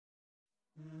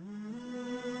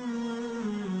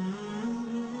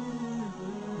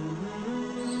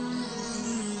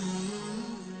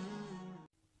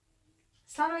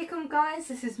Assalamu alaikum guys,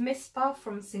 this is Misbah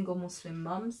from Single Muslim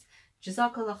Mums.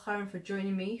 Jazakallah khairan for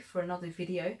joining me for another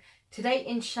video. Today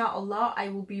inshallah I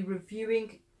will be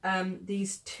reviewing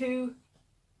these two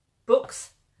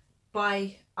books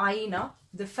by Ayeina.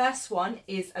 The first one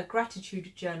is a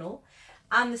gratitude journal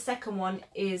and the second one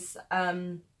is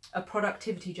a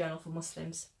productivity journal for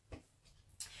Muslims.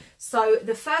 So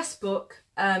the first book,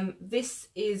 this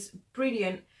is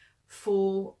brilliant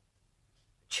for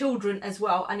children as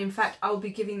well, and in fact I'll be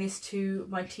giving this to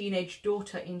my teenage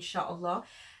daughter inshallah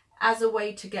as a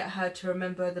way to get her to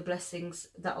remember the blessings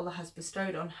that Allah has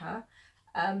bestowed on her,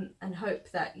 and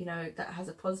hope that, you know, that has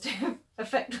a positive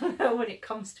effect on her when it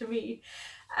comes to me.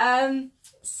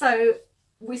 So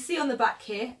we see on the back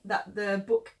here that the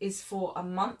book is for a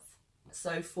month,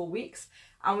 so 4 weeks,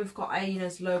 and we've got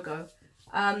Ayeina's logo.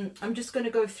 I'm just going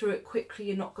to go through it quickly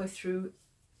and not go through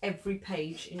every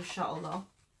page inshallah.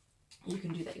 You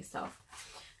can do that yourself.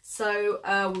 So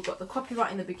we've got the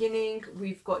copyright in the beginning.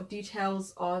 We've got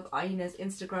details of Ayeina's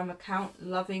Instagram account,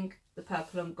 loving the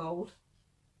purple and gold.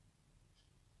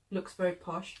 Looks very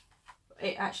posh.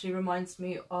 It actually reminds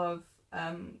me of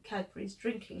Cadbury's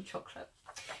drinking chocolate.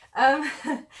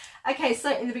 Okay,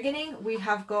 so in the beginning we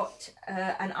have got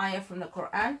an ayah from the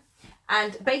Quran,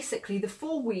 and basically the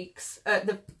 4 weeks,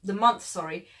 the month,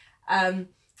 sorry,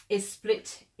 is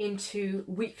split into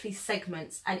weekly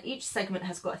segments, and each segment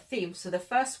has got a theme. So the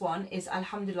first one is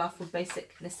Alhamdulillah for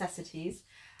basic necessities.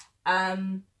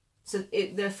 The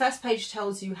first page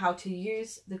tells you how to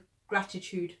use the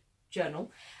gratitude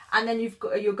journal, and then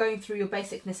you're going through your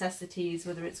basic necessities,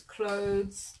 whether it's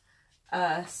clothes,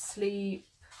 sleep,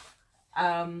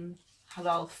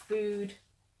 halal food,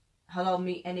 halal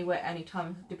meat anywhere,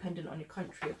 anytime, dependent on your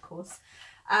country of course.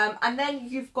 And then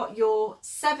you've got your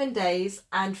 7 days,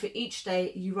 and for each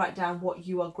day you write down what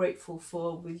you are grateful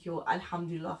for with your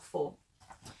Alhamdulillah for.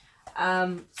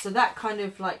 So that kind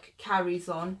of like carries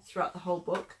on throughout the whole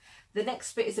book. The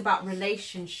next bit is about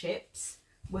relationships,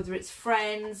 whether it's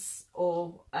friends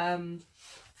or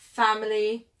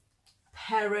family,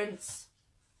 parents.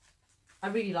 I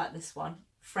really like this one,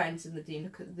 friends in the deen,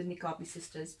 the Niqabi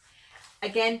sisters.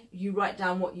 Again, you write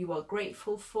down what you are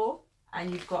grateful for,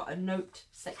 and you've got a note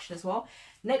section as well.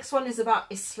 Next one is about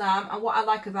Islam, and what I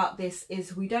like about this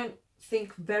is we don't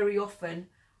think very often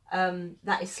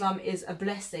that Islam is a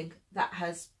blessing that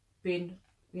has been,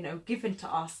 you know, given to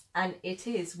us, and it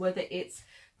is, whether it's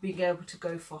being able to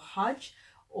go for Hajj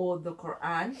or the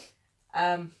Quran,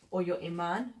 or your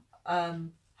Iman,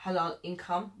 halal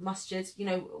income, masjids. You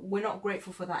know, we're not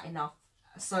grateful for that enough.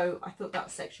 So I thought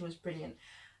that section was brilliant.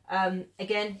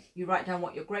 Again, you write down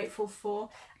what you're grateful for,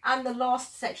 and the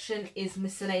last section is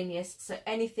miscellaneous, so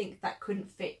anything that couldn't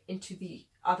fit into the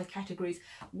other categories.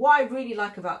 What I really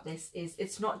like about this is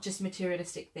it's not just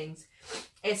materialistic things.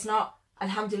 It's not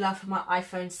Alhamdulillah for my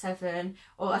iPhone 7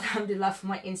 or Alhamdulillah for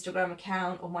my Instagram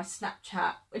account or my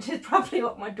Snapchat, which is probably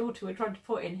what my daughter would try to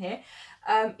put in here.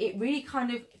 It really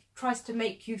kind of tries to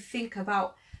make you think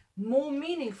about more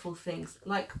meaningful things,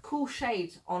 like cool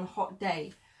shades on a hot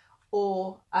day,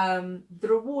 or the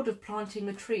reward of planting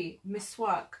a tree,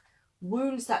 miswak,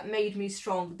 wounds that made me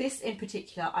strong. This in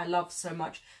particular I love so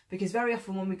much, because very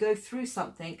often when we go through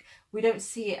something, we don't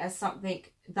see it as something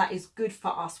that is good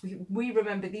for us. We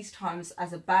remember these times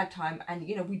as a bad time, and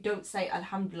you know, we don't say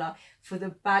Alhamdulillah for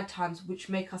the bad times, which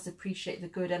make us appreciate the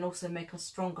good and also make us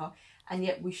stronger, and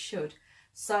yet we should.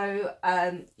 So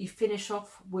you finish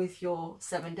off with your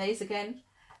 7 days again,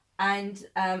 and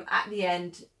at the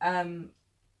end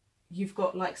you've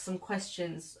got like some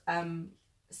questions,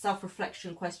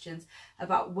 self-reflection questions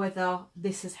about whether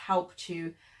this has helped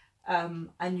you,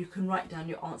 and you can write down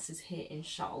your answers here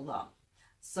inshallah.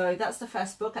 So that's the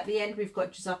first book. At the end we've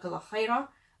got Jazakallah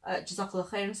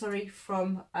khairan, sorry,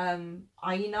 from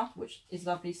Ayeina, which is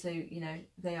lovely. So you know,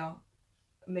 they are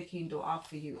making dua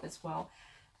for you as well.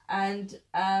 And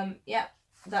yeah,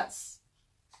 that's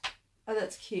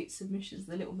cute. Submissions,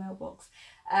 the little mailbox.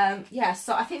 Yeah,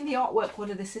 so I think the artwork one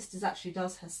of the sisters actually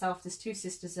does herself. There's two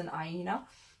sisters in Ayeina.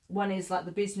 One is like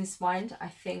the business mind, I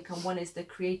think, and one is the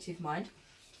creative mind.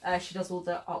 She does all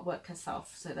the artwork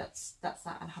herself, so that's that,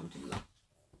 alhamdulillah.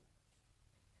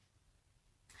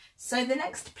 So the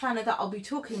next planner that I'll be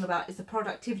talking about is the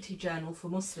productivity journal for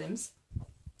Muslims.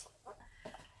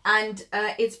 And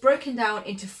it's broken down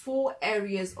into 4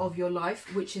 areas of your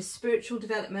life, which is spiritual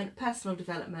development, personal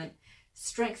development,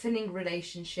 strengthening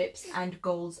relationships, and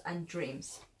goals and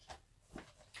dreams.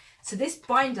 So this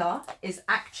binder is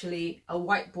actually a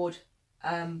whiteboard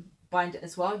binder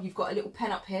as well. You've got a little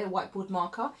pen up here, whiteboard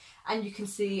marker, and you can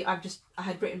see I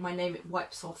had written my name. It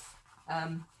wipes off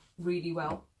really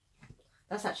well.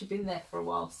 That's actually been there for a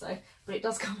while, so, but it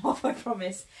does come off, I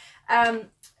promise.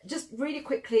 Just really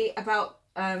quickly about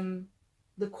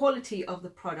the quality of the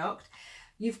product.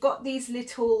 You've got these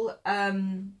little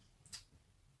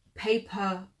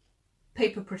paper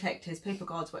protectors, paper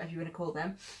guards, whatever you want to call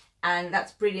them, and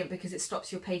that's brilliant because it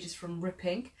stops your pages from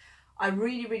ripping. I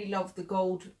really love the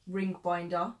gold ring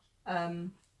binder,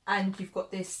 and you've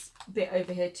got this bit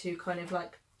over here to kind of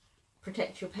like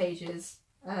protect your pages,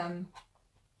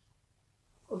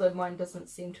 although mine doesn't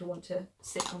seem to want to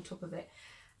sit on top of it.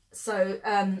 So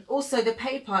also the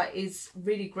paper is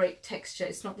really great texture.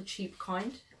 It's not the cheap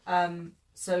kind,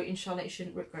 so inshallah it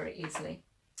shouldn't rip very easily.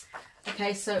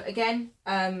 Okay, so again,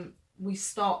 we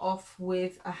start off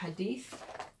with a hadith,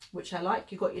 which I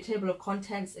like. You've got your table of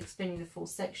contents explaining the 4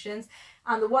 sections,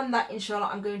 and the one that inshallah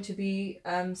I'm going to be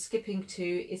skipping to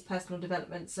is personal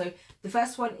development. So the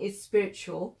first one is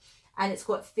spiritual, and it's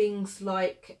got things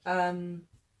like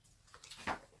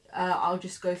I'll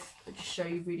just just show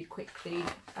you really quickly.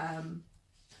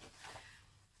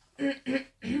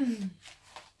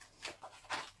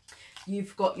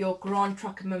 You've got your Quran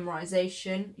tracker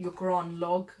memorization, your Quran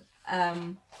log,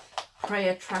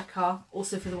 prayer tracker,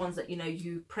 also for the ones that, you know,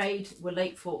 you prayed, were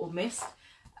late for or missed,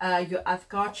 your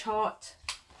Adhkar chart,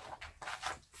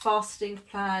 fasting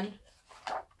plan,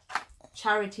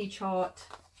 charity chart,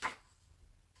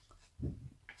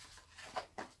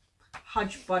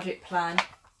 Hajj budget plan,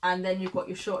 and then you've got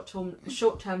your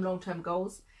short-term, long-term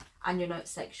goals, and your notes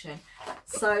section.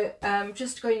 So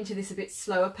just going into this a bit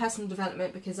slower, personal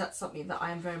development, because that's something that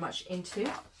I am very much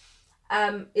into.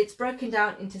 It's broken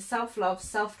down into self-love,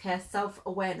 self-care,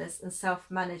 self-awareness, and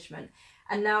self-management.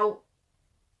 And now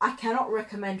I cannot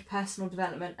recommend personal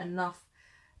development enough.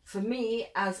 For me,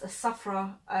 as a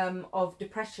sufferer of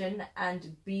depression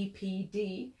and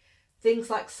BPD, things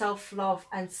like self-love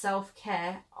and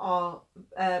self-care are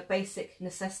basic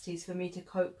necessities for me to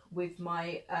cope with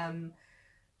my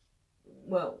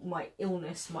well, my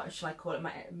illness, shall I call it,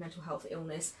 my mental health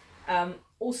illness.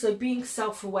 Also, being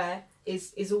self-aware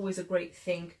is always a great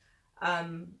thing.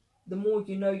 The more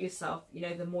you know yourself, you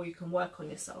know, the more you can work on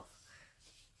yourself.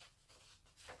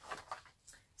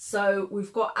 So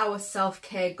we've got our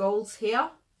self-care goals here,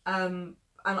 and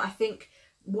I think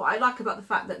what I like about the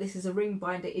fact that this is a ring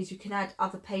binder is you can add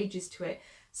other pages to it.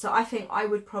 So I think I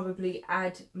would probably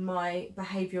add my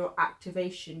behavioural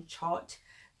activation chart,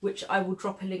 which I will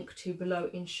drop a link to below,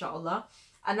 inshallah.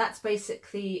 And that's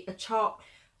basically a chart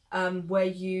where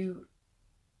you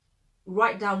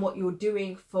write down what you're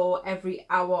doing for every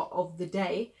hour of the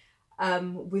day,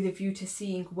 with a view to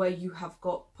seeing where you have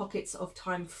got pockets of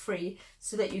time free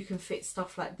so that you can fit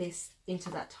stuff like this into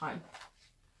that time.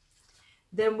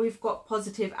 Then we've got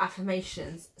positive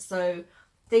affirmations. So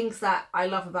things that I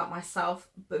love about myself,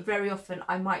 but very often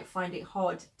I might find it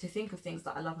hard to think of things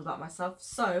that I love about myself.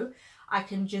 So I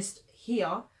can just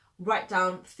here write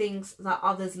down things that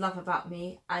others love about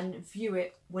me and view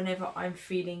it whenever I'm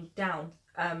feeling down.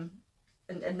 And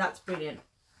that's brilliant.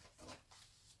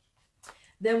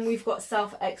 Then we've got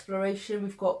self-exploration.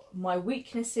 We've got my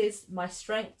weaknesses, my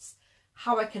strengths,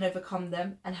 how I can overcome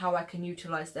them, and how I can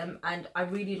utilize them. And I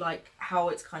really like how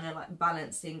it's kind of like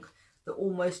balancing the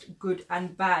almost good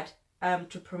and bad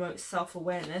to promote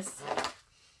self-awareness.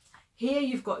 Here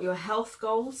you've got your health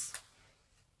goals.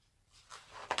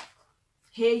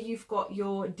 Here you've got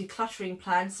your decluttering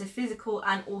plan, so physical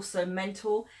and also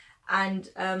mental. And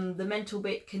the mental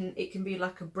bit can be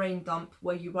like a brain dump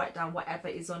where you write down whatever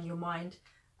is on your mind.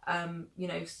 You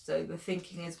know, so the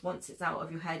thinking is once it's out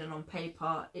of your head and on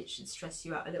paper, it should stress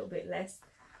you out a little bit less.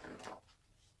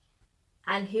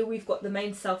 And here we've got the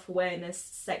main self-awareness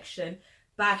section,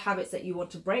 bad habits that you want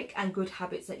to break and good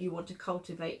habits that you want to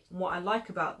cultivate. And what I like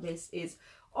about this is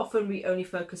often we only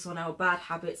focus on our bad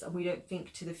habits and we don't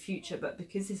think to the future, but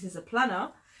because this is a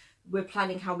planner, we're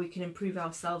planning how we can improve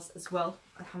ourselves as well,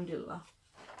 alhamdulillah.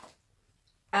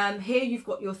 Here you've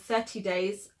got your 30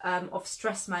 days of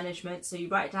stress management. So you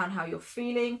write down how you're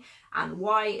feeling and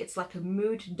why. It's like a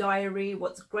mood diary.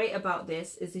 What's great about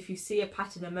this is if you see a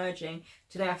pattern emerging,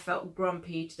 today I felt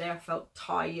grumpy, today I felt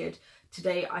tired,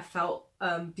 today I felt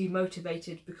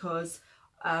demotivated because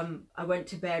I went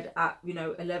to bed at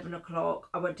 11 o'clock,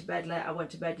 I went to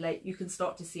bed late, you can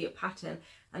start to see a pattern.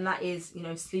 And that is,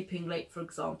 sleeping late, for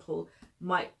example,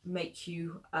 might make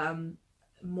you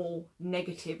more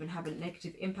negative and have a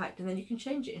negative impact, and then you can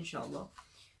change it, inshallah.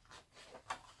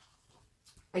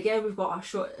 Again, we've got our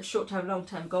short-term,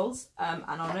 long-term goals and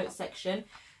our notes section.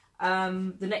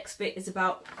 The next bit is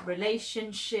about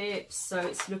relationships, so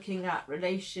it's looking at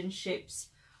relationships,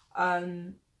 how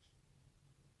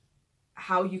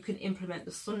you can implement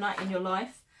the sunnah in your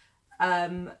life,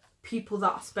 people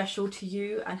that are special to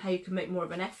you and how you can make more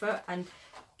of an effort and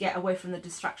get away from the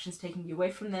distractions taking you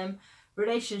away from them.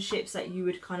 Relationships that you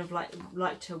would kind of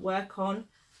like to work on.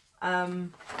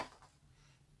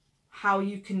 How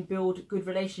you can build good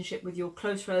relationship with your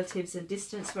close relatives and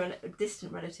distant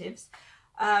relatives.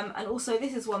 And also,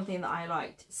 this is one thing that I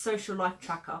liked, social life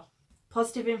tracker.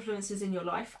 Positive influences in your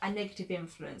life and negative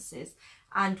influences,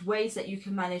 and ways that you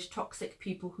can manage toxic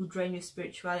people who drain your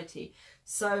spirituality.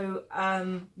 So,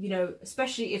 you know,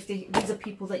 especially if these are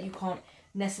people that you can't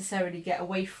necessarily get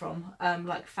away from,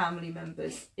 like family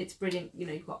members, it's brilliant. You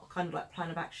know, you've got kind of like plan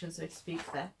of action, so to speak,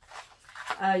 there.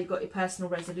 You've got your personal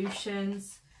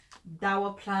resolutions,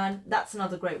 dawah plan. That's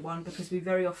another great one, because we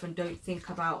very often don't think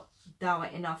about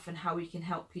dawah enough and how we can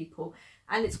help people.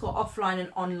 And it's got offline and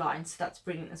online, so that's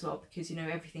brilliant as well, because, you know,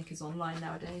 everything is online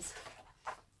nowadays.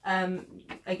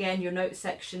 Again, your notes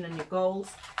section and your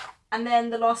goals. And then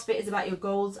the last bit is about your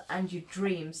goals and your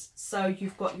dreams. So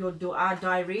you've got your dua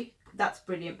diary. That's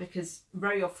brilliant, because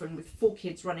very often with 4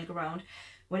 kids running around,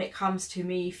 when it comes to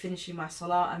me finishing my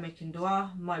salah and making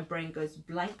dua, my brain goes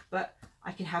blank. But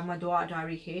I can have my dua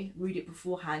diary here, read it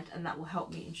beforehand, and that will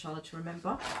help me, inshallah, to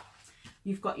remember.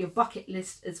 You've got your bucket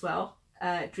list as well.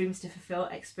 Dreams to fulfill,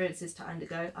 experiences to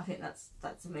undergo. I think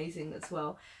that's amazing as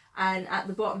well. And at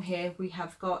the bottom here we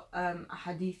have got a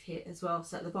hadith here as well.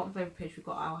 So at the bottom of every page we've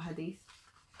got our hadith.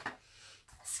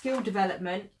 Skill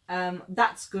development,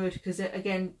 that's good, because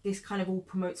again, this kind of all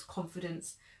promotes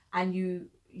confidence, and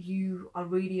you are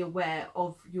really aware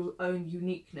of your own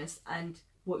uniqueness and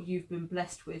what you've been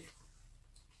blessed with.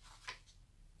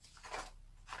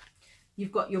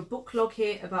 You've got your book log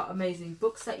here about amazing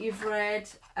books that you've read.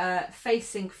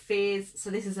 Facing fears.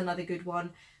 So this is another good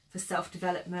one for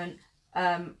self-development.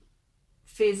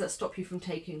 Fears that stop you from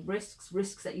taking risks.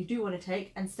 Risks that you do want to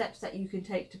take. And steps that you can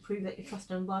take to prove that your trust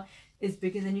in Allah is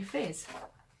bigger than your fears.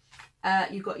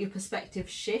 You've got your perspective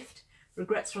shift.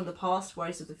 Regrets from the past,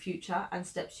 worries of the future. And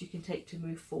steps you can take to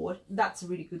move forward. That's a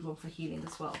really good one for healing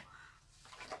as well.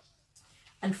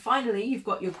 And finally, you've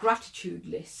got your gratitude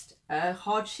list,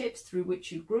 hardships through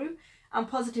which you grew, and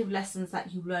positive lessons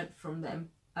that you learnt from them.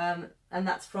 And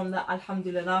that's from the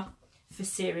Alhamdulillah for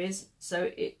series, so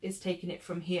it is taking it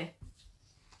from here.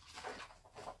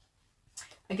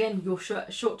 Again, your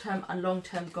short-term and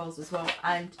long-term goals as well.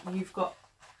 And you've got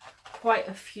quite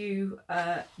a few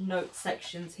note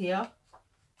sections here.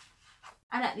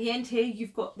 And at the end here,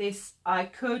 you've got this, I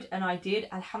could and I did,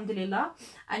 Alhamdulillah.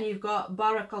 And you've got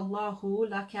Barakallahu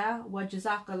laka wa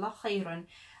jazakallah khairan.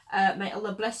 May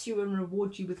Allah bless you and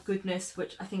reward you with goodness,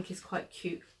 which I think is quite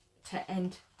cute to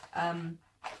end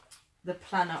the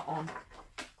planner on.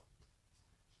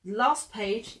 The last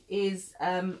page is,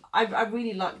 I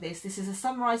really like this. This is a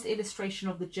summarised illustration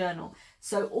of the journal.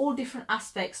 So all different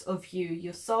aspects of you,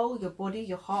 your soul, your body,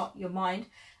 your heart, your mind,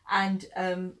 and,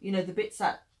 you know, the bits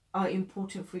that are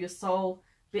important for your soul,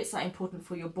 bits that are important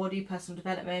for your body, personal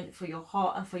development, for your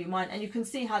heart and for your mind. And you can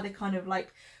see how they kind of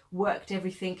like worked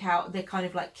everything out. They kind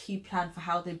of like key plan for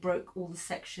how they broke all the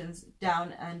sections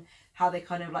down and how they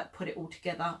kind of like put it all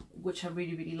together, which I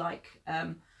really, really like.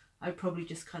 I'd probably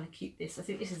just kind of keep this. I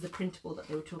think this is the printable that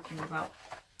they were talking about.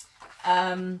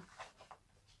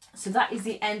 So that is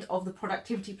the end of the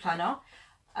productivity planner.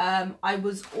 I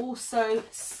was also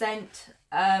sent...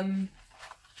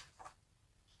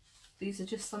 these are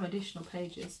just some additional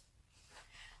pages.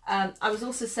 I was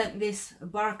also sent this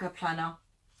Baraka planner,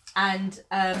 and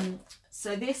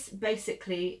so this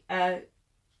basically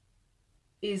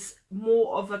is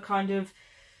more of a kind of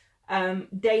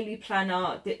daily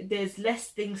planner. There's less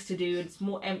things to do. It's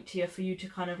more emptier for you to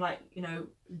kind of like, you know,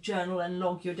 journal and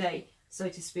log your day, so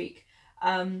to speak.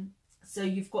 So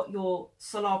you've got your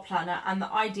Salah planner, and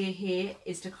the idea here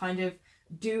is to kind of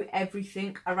do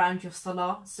everything around your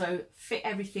salah, so fit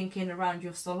everything in around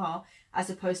your salah as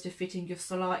opposed to fitting your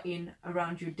salah in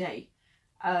around your day,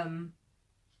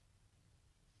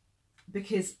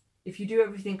 because if you do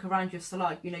everything around your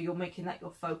salah, you know, you're making that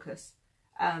your focus,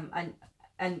 and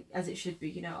as it should be,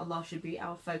 you know, Allah should be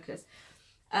our focus.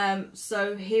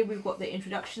 So here we've got the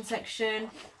introduction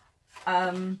section,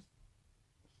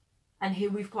 and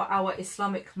here we've got our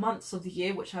Islamic months of the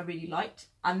year, which I really liked.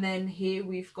 And then here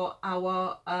we've got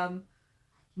our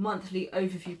monthly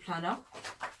overview planner.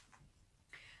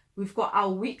 We've got our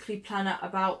weekly planner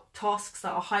about tasks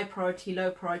that are high priority, low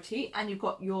priority. And you've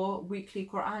got your weekly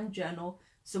Quran journal,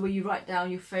 so where you write down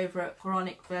your favourite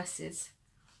Quranic verses.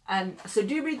 So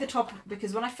do read the top,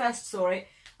 because when I first saw it,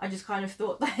 I just kind of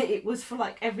thought that it was for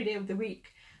like every day of the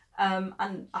week.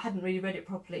 And I hadn't really read it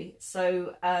properly.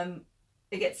 So...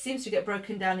 it seems to get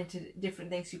broken down into different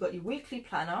things. You've got your weekly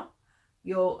planner,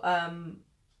 your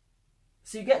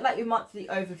So you get like your monthly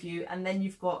overview, and then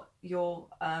you've got your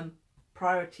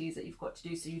priorities that you've got to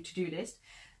do, so your to-do list,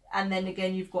 and then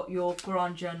again you've got your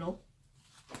Quran journal,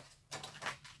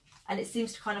 and it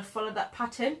seems to kind of follow that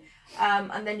pattern.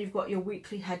 And then you've got your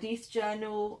weekly hadith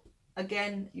journal.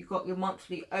 Again, you've got your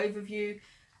monthly overview.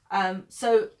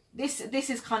 So this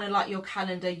is kind of like your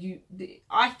calendar.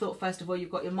 I thought first of all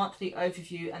you've got your monthly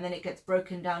overview, and then it gets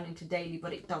broken down into daily,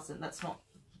 but it doesn't. That's not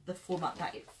the format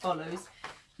that it follows.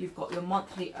 You've got your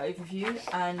monthly overview,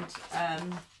 and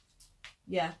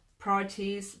yeah,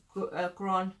 priorities,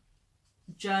 Quran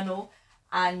journal,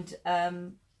 and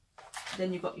then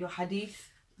you've got your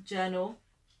hadith journal.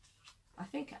 I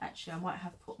think actually I might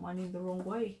have put mine in the wrong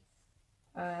way.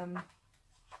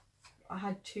 I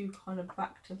had two kind of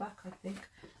back to back, I think.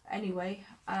 Anyway,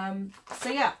 so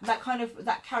yeah,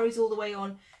 that carries all the way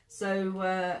on.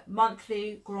 So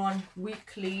monthly, Quran,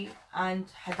 weekly, and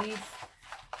hadith.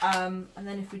 And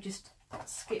then if we just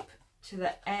skip to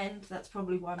the end, that's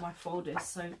probably why my folder is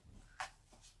so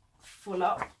full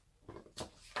up.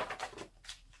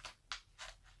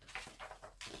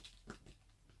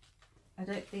 I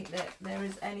don't think that there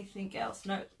is anything else.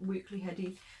 No, weekly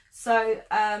hadith. So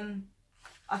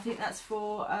I think that's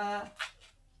for a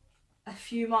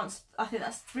few months. I think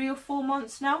that's 3 or 4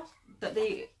 months now that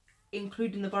they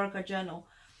include in the Barakah journal,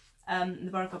 the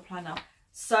Barakah planner.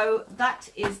 So that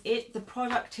is it, the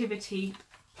productivity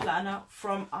planner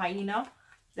from Ayeina.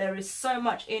 There is so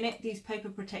much in it. These paper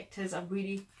protectors are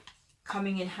really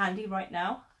coming in handy right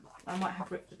now. I might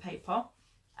have ripped the paper.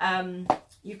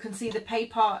 You can see the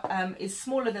paper is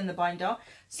smaller than the binder,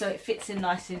 so it fits in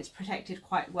nicely and it's protected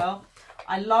quite well.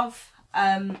 I love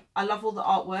all the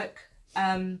artwork.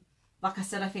 Like I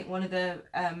said, I think one of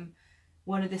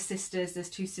the sisters, there's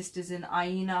 2 sisters in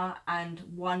Ayeina, and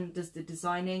one does the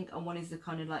designing and one is the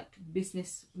kind of like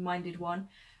business minded one.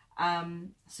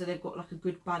 So they've got like a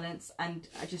good balance, and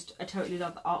I totally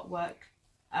love the artwork.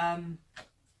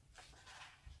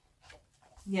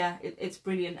 Yeah, it's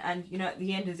brilliant. And you know, at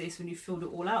the end of this, when you filled it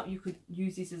all out, you could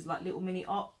use these as like little mini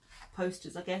art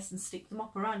posters, I guess, and stick them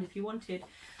up around if you wanted.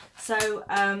 So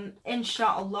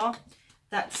inshallah,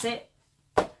 that's it.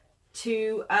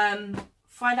 To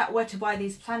find out where to buy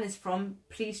these planners from,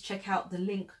 please check out the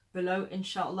link below,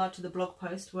 inshallah, to the blog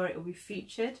post where it will be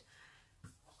featured,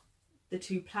 the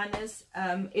 2 planners.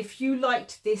 If you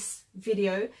liked this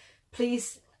video,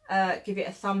 please give it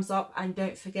a thumbs up, and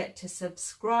don't forget to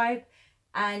subscribe.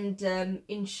 And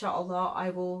inshallah, I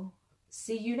will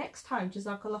see you next time.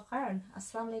 Jazakallah khairan.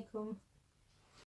 Assalamu alaikum.